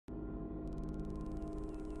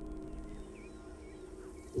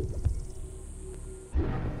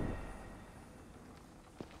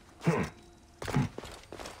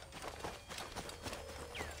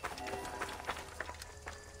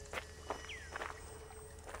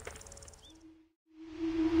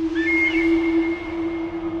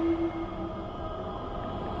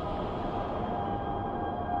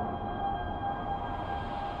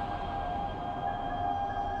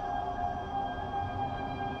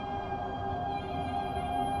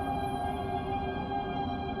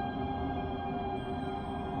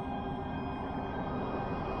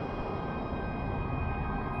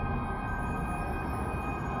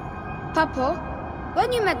Papa,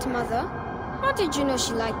 when you met Mother, how did you know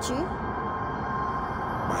she liked you?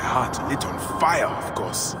 My heart lit on fire, of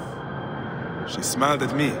course. She smiled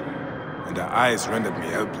at me, and her eyes rendered me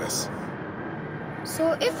helpless.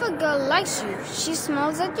 So if a girl likes you, she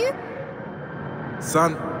smiles at you?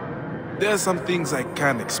 Son, there are some things I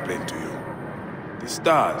can't explain to you. The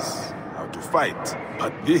stars, how to fight,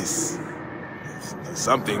 but this is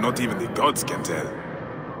something not even the gods can tell.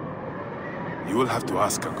 You will have to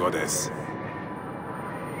ask a goddess.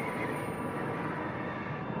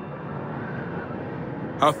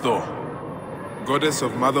 Hathor, goddess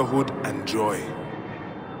of motherhood and joy.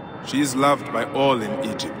 She is loved by all in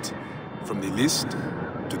Egypt, from the least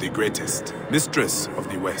to the greatest, mistress of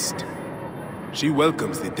the West. She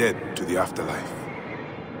welcomes the dead to the afterlife.